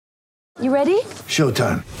You ready?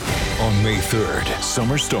 Showtime. On May 3rd,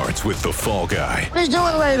 summer starts with The Fall Guy. Let's do it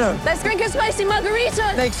later. Let's drink a spicy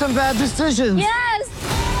margarita. Make some bad decisions. Yes.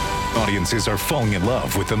 Audiences are falling in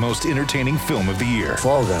love with the most entertaining film of the year.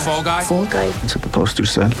 Fall Guy. Fall Guy? Fall Guy. That's what the poster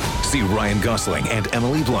said. See Ryan Gosling and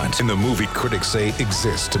Emily Blunt in the movie critics say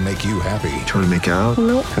exists to make you happy. Trying to make it out?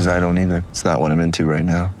 Nope. Because I don't either. It's not what I'm into right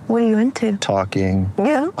now. What are you into? Talking.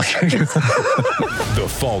 Yeah. The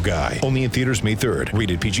Fall Guy. Only in theaters May 3rd.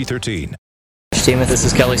 Rated PG-13. Team, this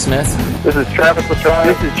is Kelly Smith. This is Travis Latrobe.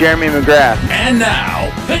 This is Jeremy McGrath. And now,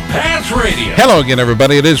 Pit Pass Radio. Hello again,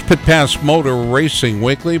 everybody. It is Pit Pass Motor Racing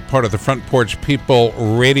Weekly, part of the Front Porch People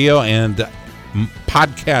Radio and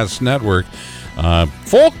Podcast Network.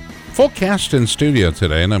 Full cast in studio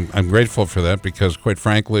today, and I'm grateful for that because, quite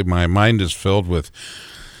frankly, my mind is filled with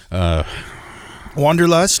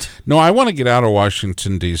Wanderlust? No, I want to get out of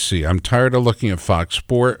Washington, D.C. I'm tired of looking at Fox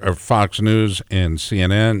Sport or Fox News and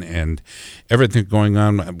CNN and everything going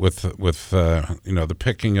on with the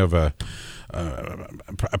picking of a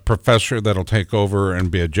professor that'll take over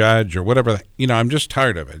and be a judge or whatever. I'm just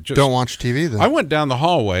tired of it. Don't watch TV then. I went down the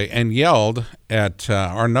hallway and yelled at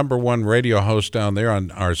our number one radio host down there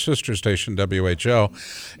on our sister station, WHO,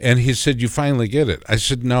 and he said, "You finally get it." I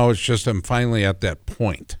said, "No, it's just I'm finally at that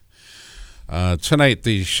point." Tonight,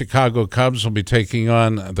 the Chicago Cubs will be taking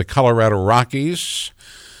on the Colorado Rockies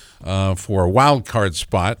for a wild card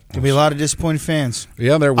spot. There'll be a lot of disappointed fans.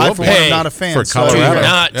 Yeah, there will be. I'm not a fan. For Colorado. Do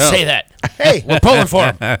not say that. Hey, we're pulling for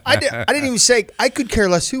him. I didn't even say I could care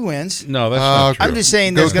less who wins. No, that's not true. I'm just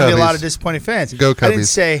saying there's going to be a lot of disappointed fans. Go Cubbies. I didn't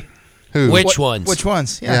say who. Which ones? Which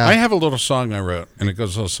ones? Yeah. I have a little song I wrote, and it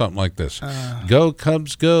goes a little something like this. Go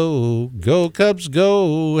Cubs go, go Cubs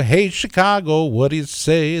go, hey Chicago, what do you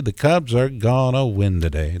say? The Cubs are gonna win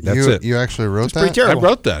today. That's it. You actually wrote that? Pretty terrible. I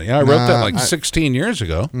wrote that. Yeah, I wrote that like 16 years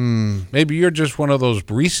ago. Maybe you're just one of those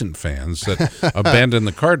recent fans that abandoned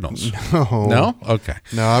the Cardinals. No? Okay.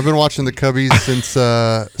 No, I've been watching the Cubbies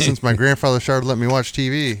since my grandfather started letting me watch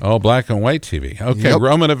TV. Oh, black and white TV. Okay, Yep.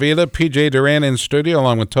 Roman Avila, PJ Duran in studio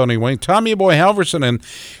along with Tony Wayne, Tommy Boy Halverson, and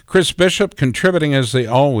Chris Bishop contributing as they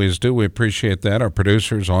always do. We appreciate that. Our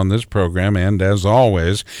producers on this program, and as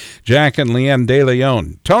always, Jack and Leanne De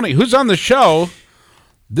Leon. Tony, who's on the show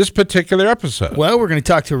this particular episode? Well, we're going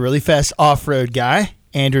to talk to a really fast off-road guy,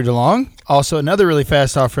 Andrew DeLong. Also, another really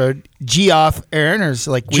fast off-road, Geoff Aaron, or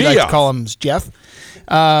like we like to call him, Jeff.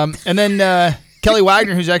 And then Kelly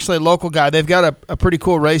Wagner, who's actually a local guy. They've got a pretty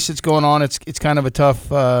cool race that's going on. It's kind of a tough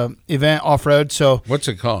event off-road. So what's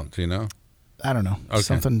it called? Do you know? I don't know. Okay.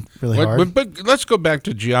 Something really hard. But let's go back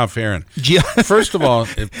to Geoff Aaron. First of all,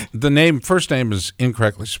 the first name is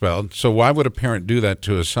incorrectly spelled, so why would a parent do that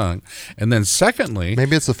to a son? And then secondly,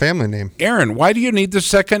 maybe it's a family name. Aaron, why do you need the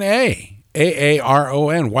second A?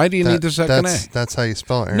 Aaron. Why do you need the second A? That's how you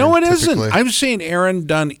spell Aaron. No, it typically. isn't. I've seen Aaron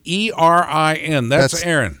done Erin. That's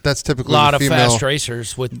Aaron. That's typically a lot the of female. fast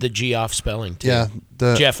racers with the Geoff spelling, too. Yeah.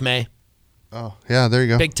 Jeff May. Oh, yeah, there you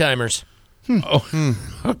go. Big timers.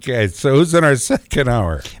 Okay, so who's in our second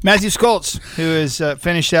hour? Matthew Skoltz, who has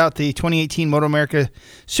finished out the 2018 Moto America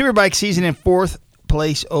Superbike season in fourth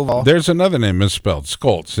place overall. There's another name misspelled,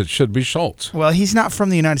 Skoltz. It should be Schultz. Well, he's not from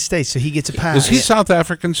the United States, so he gets a pass. Is he South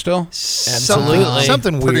African still? Absolutely.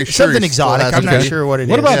 Something weird. Sure Something exotic. I'm not sure what it is.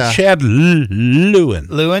 What about Chad Lewin?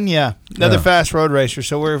 Lewin, yeah. Another fast road racer.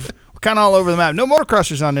 So we're kind of all over the map. No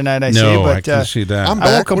motocrossers on tonight, I see. But, I can see that. I'm I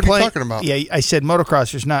won't back. What are complain. you talking about? Yeah, I said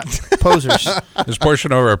motocrossers, not posers. This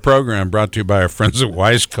portion of our program brought to you by our friends at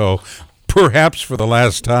Wiseco. Perhaps for the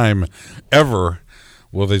last time ever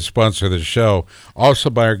will they sponsor the show. Also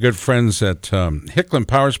by our good friends at Hicklin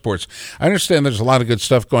Power Sports. I understand there's a lot of good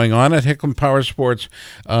stuff going on at Hicklin Power Sports.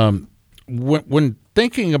 When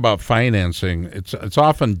thinking about financing, it's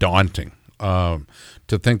often daunting.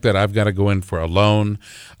 To think that I've got to go in for a loan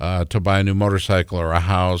to buy a new motorcycle or a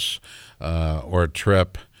house or a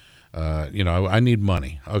trip. I need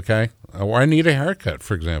money, okay? Or I need a haircut,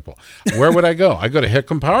 for example. Where would I go? I go to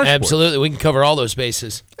Hicklin Power Sports. Absolutely. We can cover all those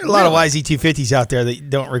bases. There's a lot of YZ250s out there that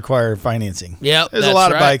don't require financing. Yeah, there's a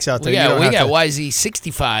lot of bikes out there. We got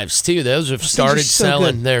YZ65s, too. Those have started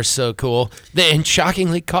selling. Good. They're so cool. And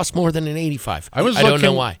shockingly cost more than an 85. I don't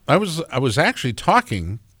know why. I was actually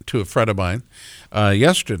talking to a friend of mine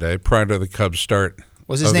yesterday prior to the Cubs start.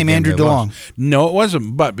 Was his name Andrew DeLong? No, it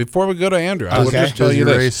wasn't. But before we go to Andrew, I will just tell Does you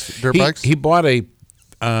he this. race dirt bikes? He bought a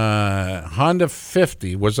Honda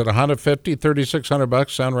 50. Was it a Honda 50? $3,600.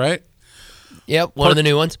 Sound right? Yep, one of the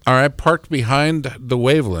new ones. All right, parked behind the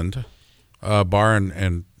Waveland bar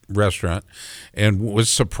and restaurant, and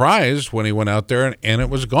was surprised when he went out there and it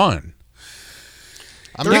was gone.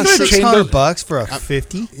 I'm not sure. $600 for a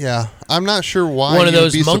 50. Yeah, I'm not sure why. One of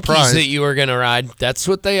those be monkeys surprised. that you were going to ride. That's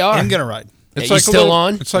what they are. I'm going to ride. It's like still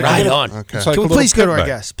on? It's like ride on. Okay. It's like Can we please go to our pit bike.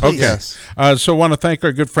 guest? Please. Okay. Yes. So I want to thank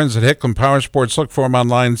our good friends at Hicklin Power Sports. Look for them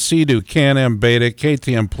online. Sea-Doo, Can-Am, Beta,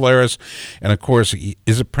 KTM, Polaris, and, of course,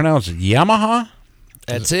 is it pronounced Yamaha?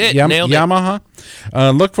 That's it. Nailed it. Yamaha.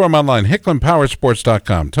 Look for them online.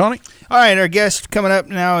 HicklinPowersports.com. Tony? All right, our guest coming up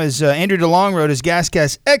now is Andrew DeLong. Rode his Gas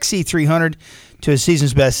XC300 to his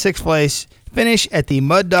season's best 6th place finish at the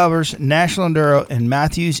Mud Daubers National Enduro in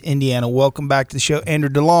Matthews, Indiana. Welcome back to the show, Andrew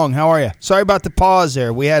DeLong. How are you? Sorry about the pause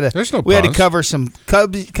there. We had to cover some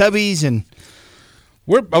cubbies and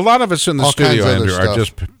a lot of us in the all studio, kinds of Andrew, other are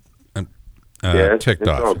just ticked it's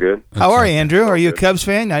off. all good. How are you, Andrew? Are you a Cubs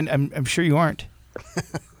fan? I'm sure you aren't.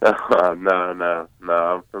 No.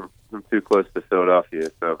 I'm too close to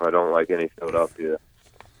Philadelphia, so if I don't like any Philadelphia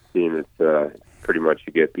team, it's pretty much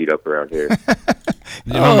you get beat up around here.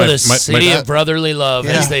 The city of brotherly love,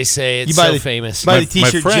 as they say. It's so famous. Buy the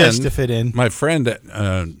T-shirt just to fit in. My friend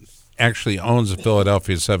actually owns the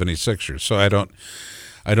Philadelphia 76ers, so I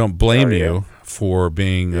don't blame you for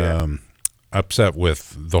being upset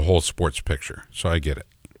with the whole sports picture. So I get it.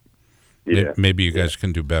 Yeah. Maybe you guys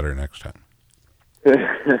can do better next time.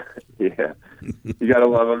 Yeah, you gotta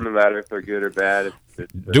love them no matter if they're good or bad.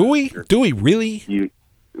 Do we? Do we really?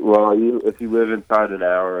 If you live inside an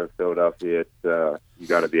hour of Philadelphia, you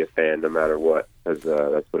got to be a fan no matter what, because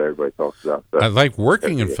that's what everybody talks about. So, I like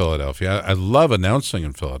working in Philadelphia. I love announcing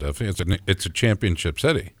in Philadelphia. It's a championship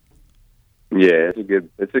city. Yeah,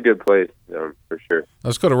 it's a good place for sure.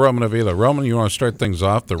 Let's go to Roman Avila. Roman, you want to start things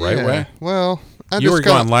off the right way? Well, you were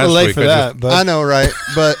gone last late week. for that, but I know, right?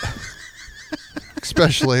 But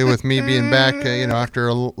especially with me being back, after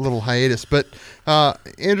a little hiatus. But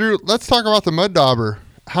Andrew, let's talk about the Mud Dauber.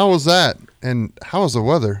 How was that, and how was the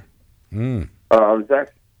weather? It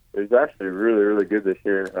was actually really, really good this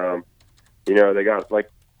year. They got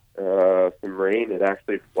some rain. It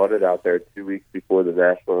actually flooded out there 2 weeks before the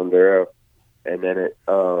National Enduro, and then it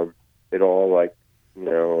all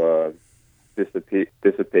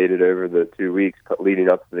dissipated over the 2 weeks leading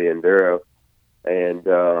up to the Enduro, and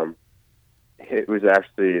it was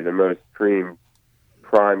actually the most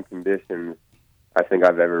prime conditions I think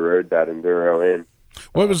I've ever rode that Enduro in.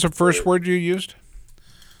 What was the first word you used?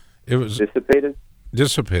 It was dissipated.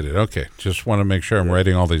 Dissipated. Okay, just want to make sure I'm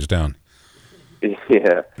writing all these down.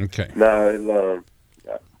 Yeah. Okay. No,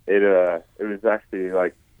 it was actually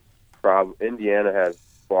Indiana has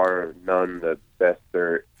bar none the best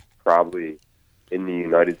dirt probably in the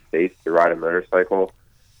United States to ride a motorcycle.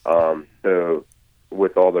 So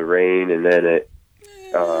with all the rain and then it.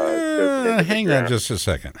 Hang on just a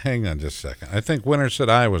second. I think Winterset,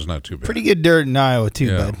 Iowa's not too bad. pretty good dirt in Iowa too,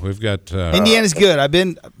 bud. We've got Indiana's good. I've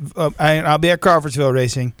been. I'll be at Crawfordsville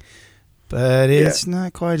racing, but it's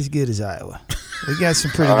not quite as good as Iowa. We got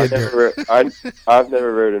some pretty good dirt. I've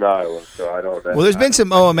never rode in Iowa, so I don't know. Well, there's been some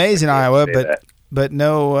OMAs in Iowa, but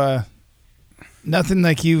no, nothing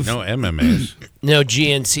like you've. no MMAs. No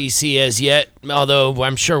GNCC as yet, although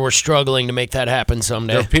I'm sure we're struggling to make that happen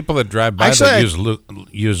someday. There are people that drive by Actually, that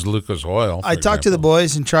use Lucas oil. I talked to the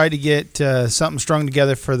boys and tried to get something strung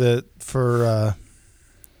together for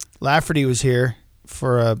Lafferty was here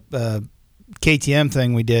for a KTM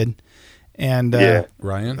thing we did, and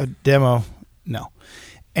Ryan a demo. No,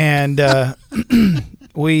 and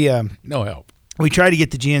we no help. We tried to get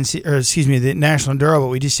the National Enduro, but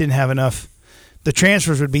we just didn't have enough. The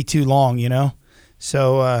transfers would be too long,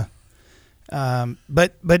 So,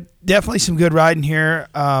 but definitely some good riding here.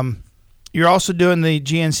 You're also doing the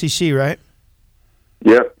GNCC, right?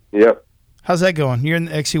 Yep. How's that going? You're in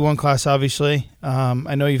the XC1 class, obviously.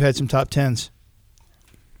 I know you've had some top 10s.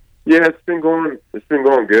 Yeah, it's been going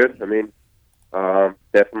good. I mean,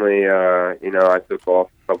 definitely, I took off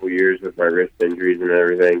a couple years with my wrist injuries and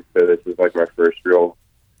everything, so this is like my first real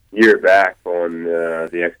year back on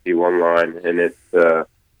the XC1 line, and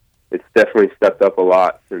it's definitely stepped up a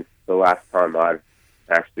lot since the last time I've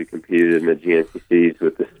actually competed in the GNCCs.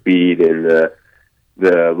 With the speed and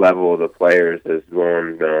the level of the players has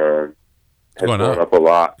gone up a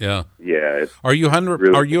lot. Yeah. Are you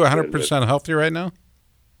 100% healthy right now?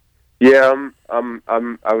 Yeah, I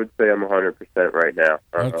would say I'm 100% right now.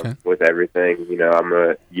 Okay. With everything, I'm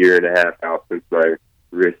a year and a half out since my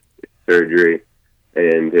wrist surgery,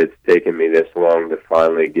 and it's taken me this long to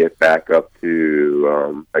finally get back up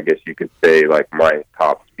to, I guess you could say, like my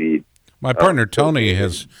top speed. My partner Tony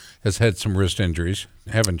has had some wrist injuries,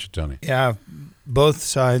 haven't you, Tony? Yeah, both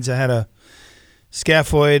sides. I had a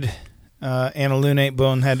scaphoid and a lunate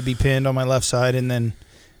bone had to be pinned on my left side, and then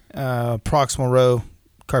proximal row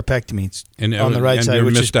carpectomy and on the right and side. you're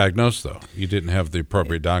which misdiagnosed, though. You didn't have the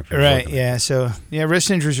appropriate doctor. Right, yeah. So, wrist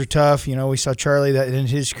injuries are tough. We saw Charlie that in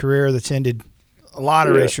his career that's ended a lot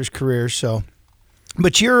of racers' careers. So,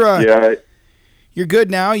 but you're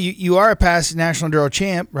good now. You are a past National Enduro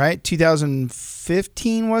champ, right?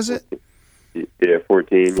 2015, was it? Yeah,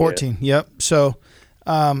 14. 14, yep. So,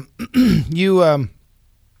 you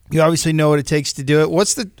obviously know what it takes to do it.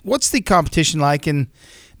 What's the competition like in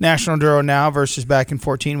National Enduro now versus back in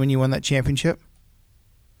 14 when you won that championship?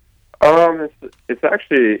 It's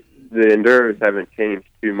actually, the Enduros haven't changed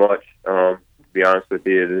too much. To be honest with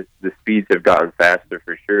you, the speeds have gotten faster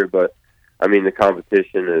for sure, but I mean the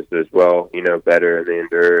competition is as well, better in the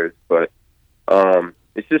Enduros. But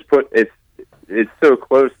it's just it's so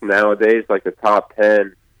close nowadays. Like the top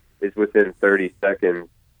 10 is within 30 seconds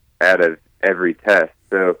out of every test.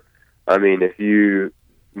 So, I mean, if you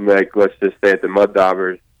let's just say at the Mud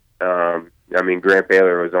Daubers, Grant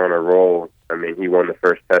Baylor was on a roll. I mean, he won the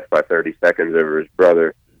first test by 30 seconds over his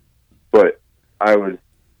brother. But I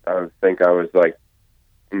think I was like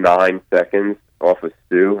 9 seconds off of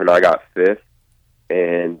Stu, and I got 5th,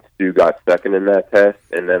 and Stu got 2nd in that test,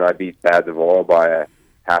 and then I beat Thad Duvall by a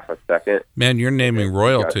half a second. Man, you're naming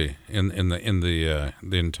royalty in the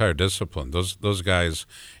entire discipline. Those guys,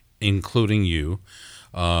 including you,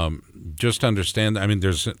 just understand. I mean,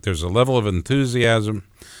 there's a level of enthusiasm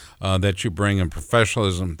that you bring and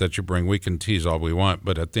professionalism that you bring. We can tease all we want,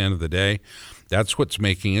 but at the end of the day, that's what's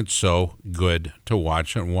making it so good to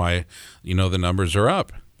watch and why the numbers are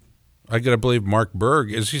up. I got to believe Mark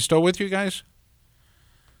Berg, is he still with you guys?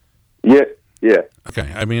 Yeah.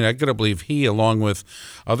 Okay. I mean, I got to believe he, along with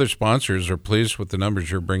other sponsors, are pleased with the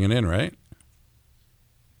numbers you're bringing in, right?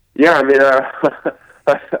 Yeah, I mean,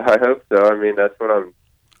 I hope so. I mean, that's what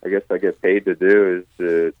I guess I get paid to do, is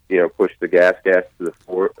to push the gas to the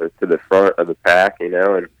front of the pack,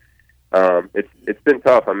 and it's been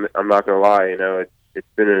tough. I'm not gonna lie, it's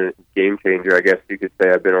been a game changer. I guess you could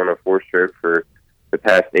say I've been on a 4-stroke for the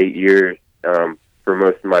past 8 years for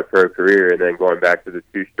most of my pro career, and then going back to the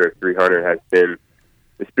 2-stroke 300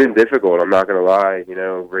 it's been difficult. I'm not gonna lie,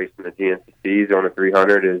 racing the GNCCs on a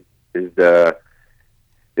 300 is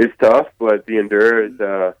tough, but the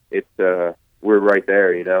Enduro is we're right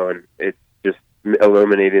there, and it's just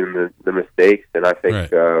eliminating the mistakes, and I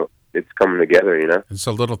think it's coming together, It's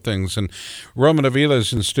the little things. And Roman Avila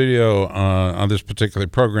is in studio on this particular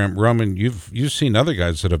program. Roman, you've seen other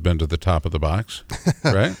guys that have been to the top of the box,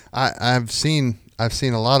 right? I've seen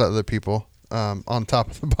a lot of other people on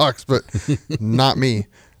top of the box, but not me.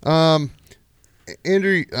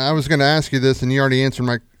 Andrew, I was going to ask you this, and you already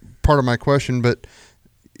answered part of my question, but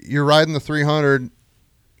you're riding the 300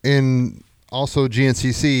 in also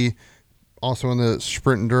GNCC, also in the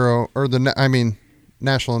Sprint Enduro, or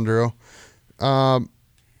National Enduro.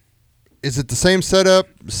 Is it the same setup,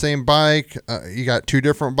 same bike? You got 2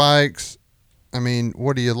 different bikes. I mean,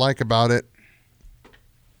 what do you like about it?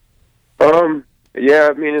 Yeah,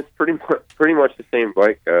 I mean, it's pretty much the same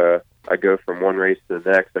bike. I go from one race to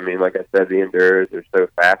the next. I mean, like I said, the Enduros are so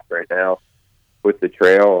fast right now with the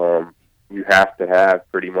trail. You have to have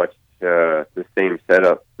pretty much the same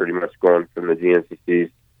setup, pretty much going from the GNCCs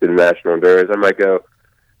to the National Enduros. I might go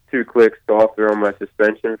 2 clicks softer on my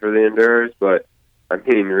suspension for the Enduros, but I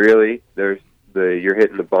mean, really, you're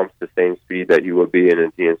hitting the bumps the same speed that you would be in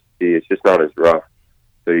a GNCC. It's just not as rough,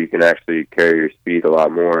 so you can actually carry your speed a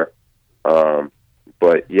lot more.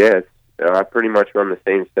 But yeah, I pretty much run the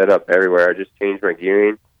same setup everywhere. I just change my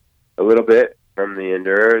gearing a little bit from the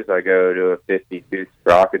Enduros. I go to a 52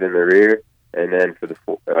 sprocket in the rear, and then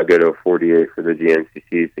I go to a 48 for the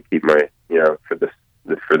GNCCs to keep my for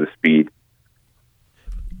the speed.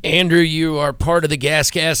 Andrew, you are part of the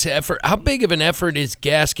Gas effort. How big of an effort is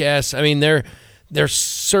Gas? I mean, they're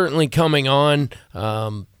certainly coming on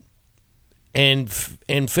and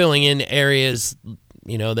filling in areas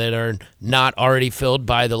that are not already filled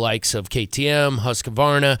by the likes of KTM,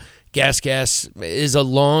 Husqvarna. Gas is a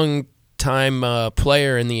long time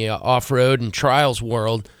player in the off-road and trials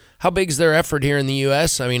world. How big is their effort here in the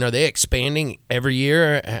U.S.? I mean, are they expanding every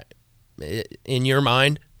year in your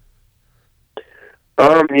mind?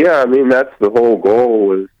 Yeah, I mean, that's the whole goal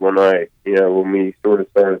was when we sort of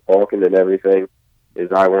started talking and everything,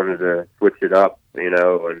 is I wanted to switch it up,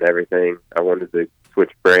 and everything. I wanted to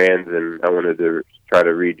switch brands, and I wanted to try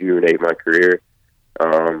to rejuvenate my career.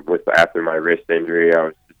 After my wrist injury, I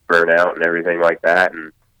was just burnt out and everything like that.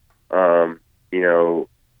 And,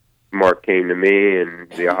 Mark came to me, and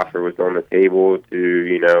the offer was on the table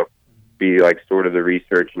to, be like sort of the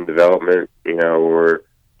research and development, or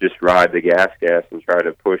just ride the gas and try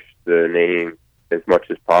to push the name as much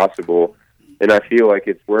as possible. and I feel like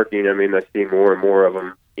it's working. I mean, I see more and more of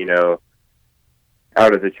them,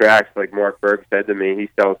 out of the tracks. Like Mark Burke said to me, he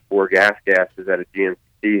sells 4 gas gases at a GMC.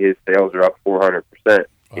 His sales are up 400%.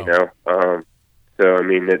 So I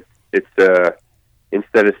mean, it's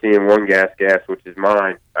instead of seeing one gas, which is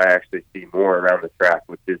mine, I actually see more around the track,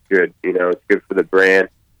 which is good. It's good for the brand.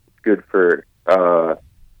 It's good for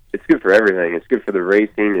everything. It's good for the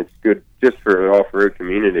racing. It's good just for the off-road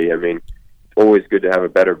community. I mean, it's always good to have a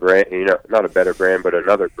better brand, not a better brand, but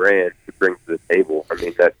another brand to bring to the table. I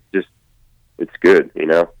mean, that's just, it's good,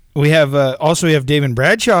 We have we have Damon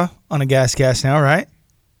Bradshaw on a gas now, right?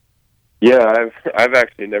 Yeah, I've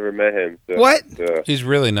actually never met him. So, What? He's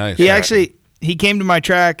really nice. He came to my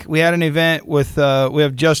track. We had an event with we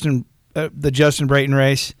have Justin, the Justin Brayton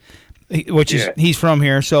race, which is he's from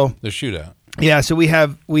here. So the shootout. Yeah, so we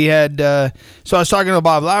had so I was talking to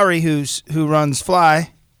Bob Lowry who runs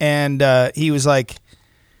Fly, and he was like,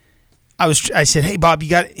 I said, hey Bob,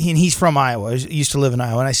 and he's from Iowa. He used to live in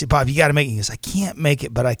Iowa, and I said, Bob, you got to make it. He goes, I can't make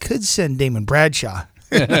it, but I could send Damon Bradshaw.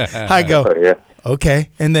 I go, okay,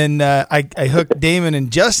 and then I hooked Damon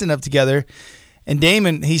and Justin up together, and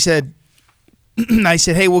Damon, he said, I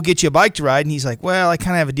said, hey, we'll get you a bike to ride, and he's like, well, I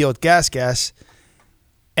kind of have a deal with gas,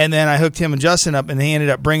 and then I hooked him and Justin up, and they ended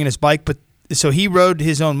up bringing his bike, but so he rode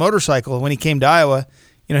his own motorcycle when he came to Iowa.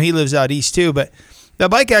 He lives out east too, but that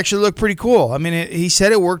bike actually looked pretty cool. I mean, he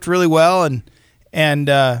said it worked really well, and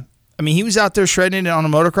I mean, he was out there shredding it on a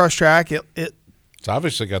motocross track. It's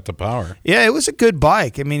obviously got the power. Yeah, it was a good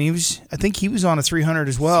bike. I mean, I think he was on a 300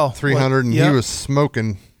 as well. 300, and he was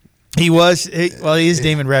smoking. He was. He is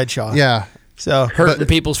Damon Bradshaw. Yeah. So hurting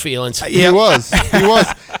people's feelings. He was.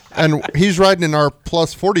 And he's riding in our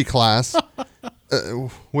plus 40 class,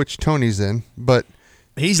 which Tony's in. But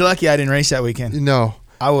he's lucky I didn't race that weekend. No.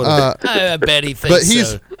 I would. I bet he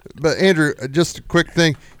thinks But Andrew, just a quick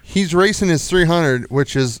thing. He's racing his 300,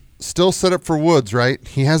 which is still set up for woods, right?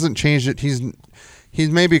 He hasn't changed it. He's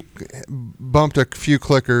maybe bumped a few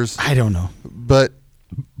clickers. I don't know. But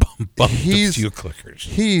bumped a few clickers.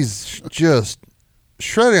 He's just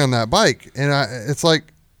shredding on that bike. And it's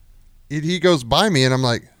like he goes by me, and I'm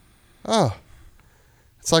like, oh.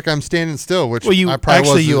 It's like I'm standing still, which I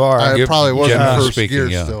probably you are. I probably wasn't first gear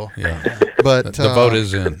yeah, still. Yeah. But the vote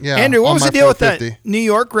is in. Yeah, Andrew, what was the deal with that New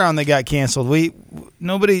York round that got canceled?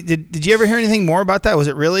 Nobody did you ever hear anything more about that? Was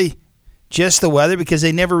it really just the weather? Because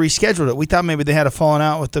they never rescheduled it. We thought maybe they had a falling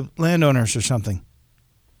out with the landowners or something.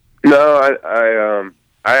 No,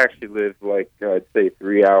 I actually live I'd say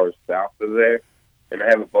 3 hours south of there, and I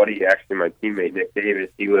have a buddy, actually my teammate Nick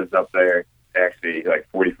Davis. He lives up there, actually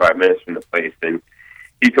 45 minutes from the place, and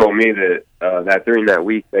he told me that during that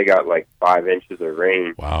week they got 5 inches of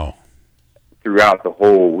rain. Wow. Throughout the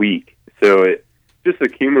whole week, so it just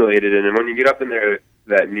accumulated. And then when you get up in there,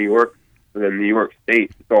 the New York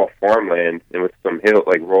State, it's all farmland and with some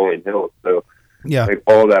rolling hills. So yeah,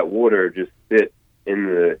 all that water just sits in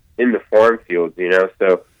the farm fields,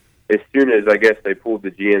 So as soon as I guess they pulled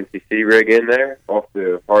the GNCC rig in there off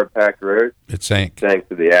the hard packed road, it sank. It sank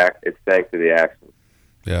to the axle.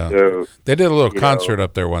 Yeah. So they did a little concert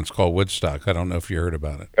up there once called Woodstock. I don't know if you heard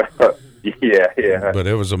about it. Yeah. But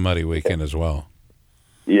it was a muddy weekend as well.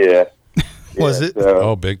 Yeah. Was it?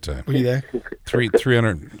 Oh, big time. Were you there?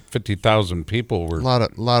 350,000 people were. A lot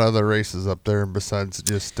of other races up there besides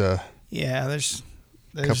just there's a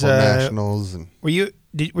couple of nationals. And were you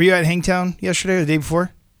at Hangtown yesterday or the day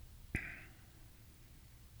before?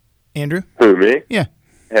 Andrew? Who, me? Yeah.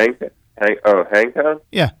 Hangtown?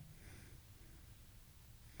 Yeah.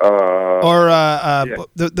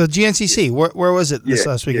 The GNCC. Where was it this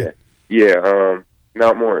last weekend? Yeah,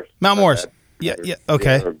 Mount Morris. Mount Morris. Yeah.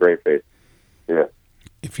 Okay. Brain face. Yeah.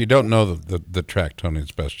 If you don't know the track, Tony,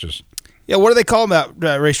 it's best just. Yeah. What do they call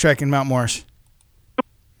that racetrack in Mount Morris?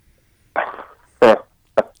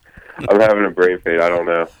 I'm having a brain fade. I don't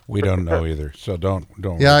know. We don't know either, so don't.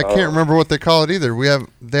 Yeah, I can't remember what they call it either.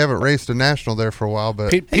 They haven't raced a national there for a while,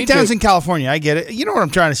 but Hangtown's in California. I get it. You know what I'm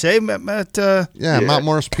trying to say, but Mount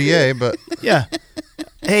Morris, PA, but yeah.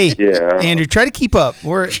 Hey, Andrew, try to keep up.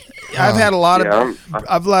 I've had a lot of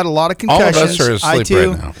concussions. All of us are asleep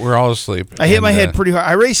right now. We're all asleep. I hit my head pretty hard.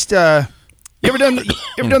 I raced. You ever done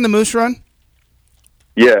the Moose Run?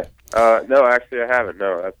 Yeah. No, actually, I haven't.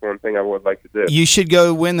 No, that's one thing I would like to do. You should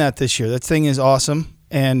go win that this year. That thing is awesome.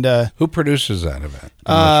 And who produces that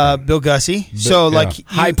event? Bill Gussie.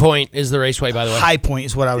 High Point is the raceway, by the way. High Point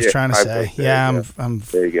is what I was trying to say. Point, I'm.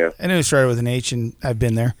 There you go. I knew it started with an H, and I've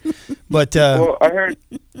been there. But well, I heard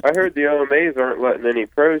the OMAs aren't letting any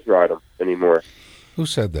pros ride them anymore. Who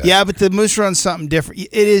said that? Yeah, but the Moose Run's something different.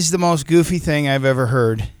 It is the most goofy thing I've ever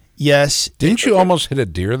heard. Yes. Didn't you almost hit a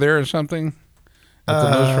deer there or something? at the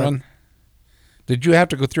Moose Run? Did you have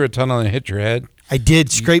to go through a tunnel and hit your head? I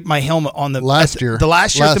did scrape my helmet on the last year. The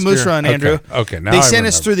last year at the Moose Run, Andrew. Okay, now they I sent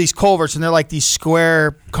us remember. through these culverts, and they're like these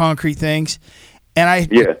square concrete things. And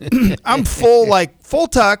I'm full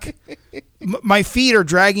tuck. My feet are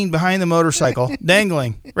dragging behind the motorcycle,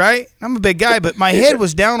 dangling. Right? I'm a big guy, but my head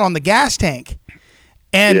was down on the gas tank,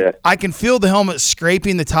 and I can feel the helmet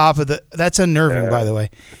scraping the top of the. That's unnerving, by the way.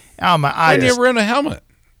 Oh, my eyes. I never in a helmet.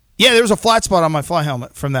 Yeah, there was a flat spot on my fly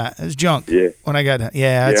helmet from that. It was junk. Yeah. When I got done.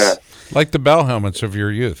 Yeah. Like the Bell helmets of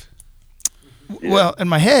your youth. Well, in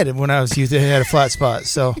my head when I was youth, it had a flat spot.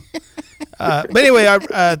 So, but anyway,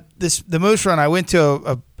 the Moose Run. I went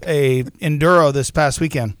to a enduro this past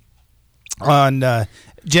weekend on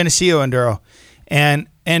Geneseo Enduro, and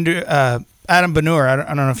Adam Benur. I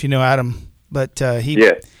don't know if you know Adam, but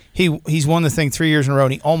he's won the thing 3 years in a row,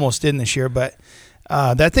 and he almost didn't this year, but.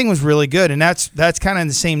 That thing was really good, and that's kind of in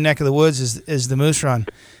the same neck of the woods as the Moose Run,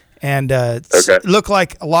 and it looked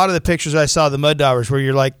like a lot of the pictures I saw of the Mud Daubers, where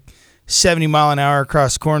you're like 70 mile an hour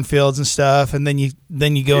across cornfields and stuff, and then you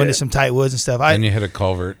go into some tight woods and stuff. And you hit a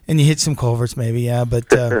culvert, and you hit some culverts, maybe, but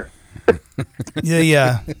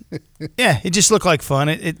it just looked like fun.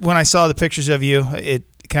 When I saw the pictures of you, it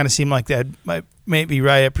kind of seemed like that might be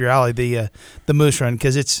right up your alley, the Moose Run,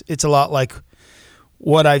 because it's a lot like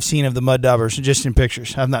what I've seen of the Mud Daubers, just in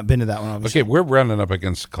pictures. I've not been to that one, obviously. Okay, we're running up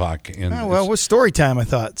against the clock. And it was story time, I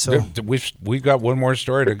thought. So we've got one more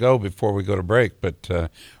story to go before we go to break, but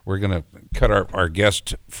we're going to cut our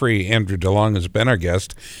guest free. Andrew DeLong has been our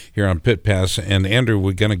guest here on Pit Pass. And, Andrew,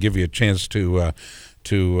 we're going to give you a chance to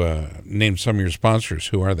name some of your sponsors.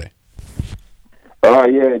 Who are they?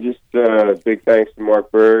 Just big thanks to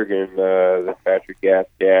Mark Berg and the Patrick Gas,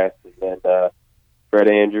 and then Fred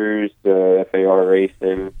Andrews, FAR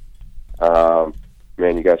Racing. Man,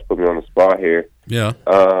 you guys put me on the spot here. Yeah.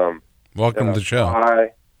 Welcome to the show.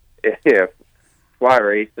 Fly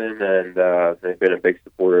Racing, and they've been a big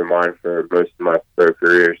supporter of mine for most of my pro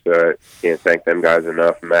career, so I can't thank them guys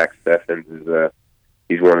enough. Max Steffens is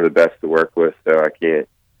he's one of the best to work with, so I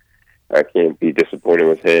can't be disappointed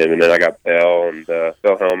with him. And then I got Bell and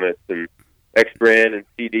Bell Helmets and X-Brand and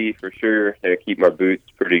CD for sure. They keep my boots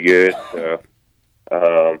pretty good, so.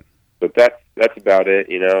 But that's about it,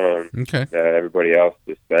 Okay. Everybody else,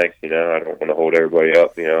 just thanks, I don't want to hold everybody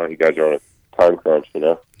up, you guys are on a time crunch,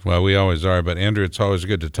 Well, we always are, but Andrew, it's always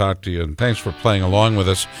good to talk to you, and thanks for playing along with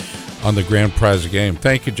us on the Grand Prize game.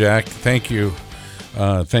 Thank you, Jack. Thank you,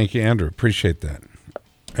 Andrew. Appreciate that.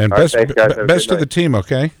 And best to the team,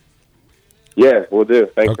 okay? Yeah, we'll do.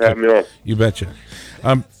 Thanks for having me on. You betcha.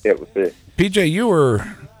 We'll see. PJ, you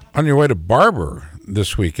were on your way to Barber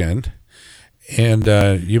this weekend. And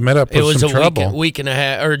you met up with some trouble. It was a week and a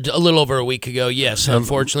half, or a little over a week ago. Yes,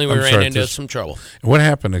 unfortunately, we ran into some trouble. What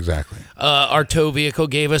happened exactly? Our tow vehicle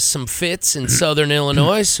gave us some fits in southern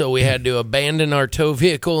Illinois, so we had to abandon our tow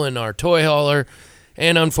vehicle and our toy hauler,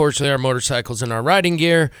 and unfortunately our motorcycles and our riding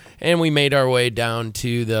gear, and we made our way down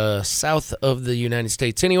to the south of the United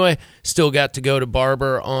States anyway. Still got to go to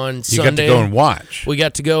Barber on Sunday. You got to go and watch. We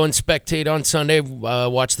got to go and spectate on Sunday,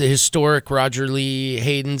 watch the historic Roger Lee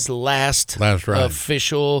Hayden's last ride.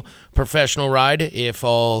 Official professional ride, if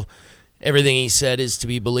everything he said is to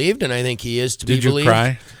be believed, and I think he is to be believed. Did you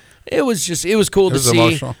cry? It was cool to see.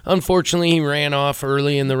 Emotional. Unfortunately, he ran off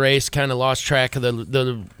early in the race, kind of lost track of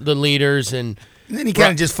the leaders, and then he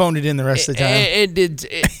kind of just phoned it in the rest of the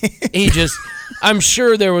time. I'm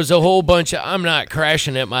sure there was a whole bunch of, I'm not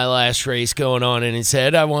crashing at my last race going on in his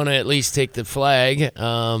head. I want to at least take the flag.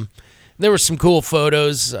 There were some cool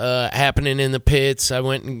photos happening in the pits. I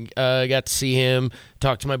went and got to see him,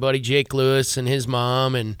 talked to my buddy Jake Lewis and his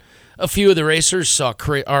mom, and a few of the racers. Saw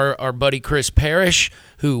our buddy Chris Parrish,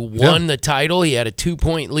 who won the title. He had a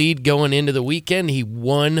 2-point lead going into the weekend. He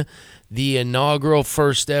won the inaugural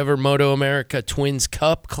first ever Moto America Twins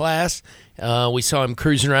Cup class. We saw him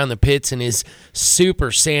cruising around the pits in his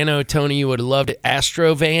Super Sano. Tony, you would have loved it.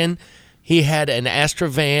 Astro van. He had an Astra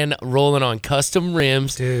van rolling on custom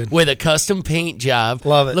rims with a custom paint job.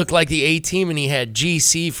 Love it. Looked like the A-Team, and he had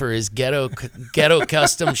GC for his ghetto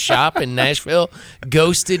custom shop in Nashville.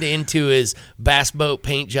 Ghosted into his bass boat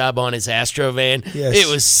paint job on his Astro van. Yes. It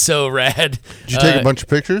was so rad. Did you take a bunch of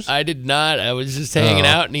pictures? I did not. I was just hanging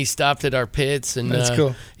out, and he stopped at our pits. And that's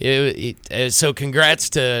cool. So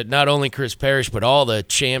congrats to not only Chris Parrish, but all the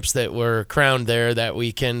champs that were crowned there that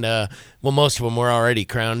weekend. Well, most of them were already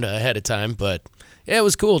crowned ahead of time, but yeah, it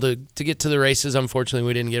was cool to get to the races. Unfortunately,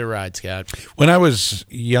 we didn't get a ride, Scott. When I was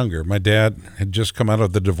younger, my dad had just come out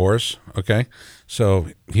of the divorce, okay? So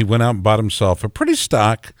he went out and bought himself a pretty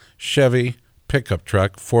stock Chevy pickup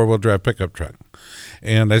truck, 4-wheel drive pickup truck.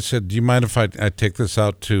 And I said, do you mind if I take this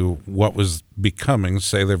out to what was becoming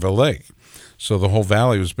Saylorville Lake? So the whole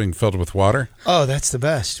valley was being filled with water. Oh, that's the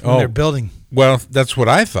best when they're building. Well, that's what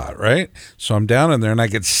I thought, right? So I'm down in there, and I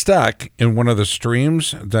get stuck in one of the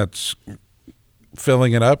streams that's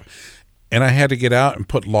filling it up, and I had to get out and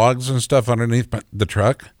put logs and stuff underneath the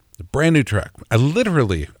truck. A brand new truck,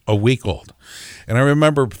 literally a week old. And I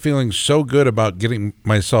remember feeling so good about getting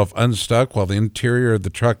myself unstuck while the interior of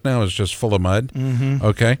the truck now is just full of mud. Mm-hmm.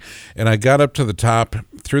 Okay. And I got up to the top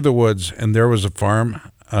through the woods, and there was a farm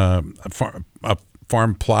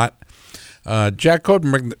plot. Jack, go ahead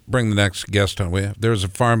and bring the next guest on with you. There was a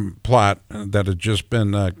farm plot that had just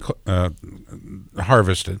been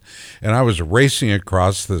harvested, and I was racing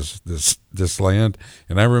across this land,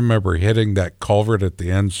 and I remember hitting that culvert at the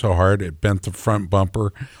end so hard it bent the front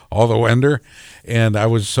bumper all the way under, and I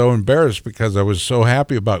was so embarrassed because I was so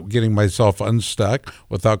happy about getting myself unstuck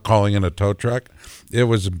without calling in a tow truck. It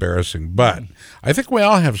was embarrassing, but I think we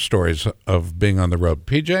all have stories of being on the road.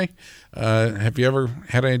 PJ, have you ever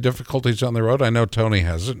had any difficulties on the road? I know Tony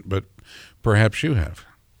hasn't, but perhaps you have.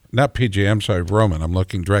 Not PJ, I'm sorry, Roman. I'm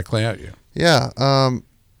looking directly at you. Yeah.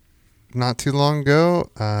 Not too long ago,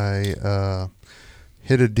 I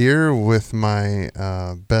hit a deer with my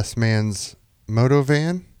best man's moto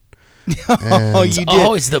van. Oh, you did.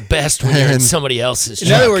 Always the best when you're in somebody else's truck.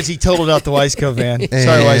 In other words, he totaled out the Weisco van.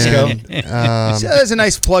 Sorry, Weisco. That's a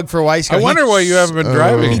nice plug for Weisco. I wonder why you haven't been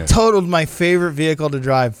driving He it. totaled my favorite vehicle to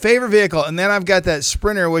drive. Favorite vehicle. And then I've got that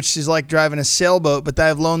Sprinter, which is like driving a sailboat, but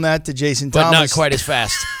I've loaned that to Jason but Thomas. not quite as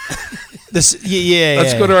fast. Let's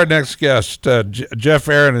go to our next guest. Jeff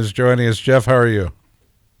Aaron is joining us. Jeff, how are you?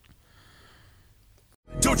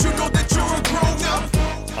 Don't you know that you're a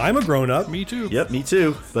grown-up? I'm a grown-up. Me too. Yep, me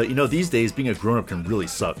too. But these days being a grown-up can really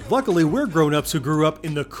suck. Luckily, we're grown-ups who grew up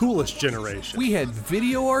in the coolest generation. We had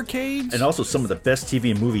video arcades. And also some of the best TV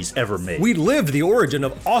and movies ever made. We lived the origin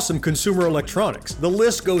of awesome consumer electronics. The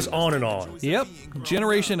list goes on and on. Yep,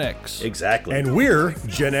 Generation X. Exactly. And we're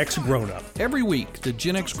Gen X grown-up. Every week, the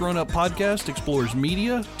Gen X Grown Up podcast explores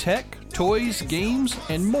media, tech, toys, games,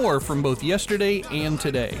 and more from both yesterday and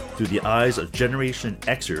today. Through the eyes of Generation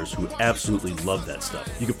Xers who absolutely love that stuff.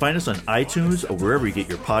 You can find us on iTunes or wherever you get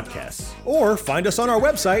your podcasts. Or find us on our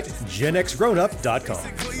website,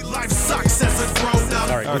 genxgrownup.com. Life sucks as a grown-up.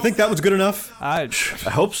 All right, you think that was good enough? I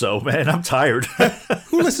hope so, man. I'm tired.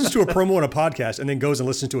 Who listens to a promo on a podcast and then goes and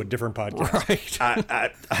listens to a different podcast?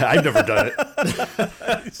 Right. I've never done it.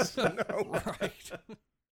 No. Right.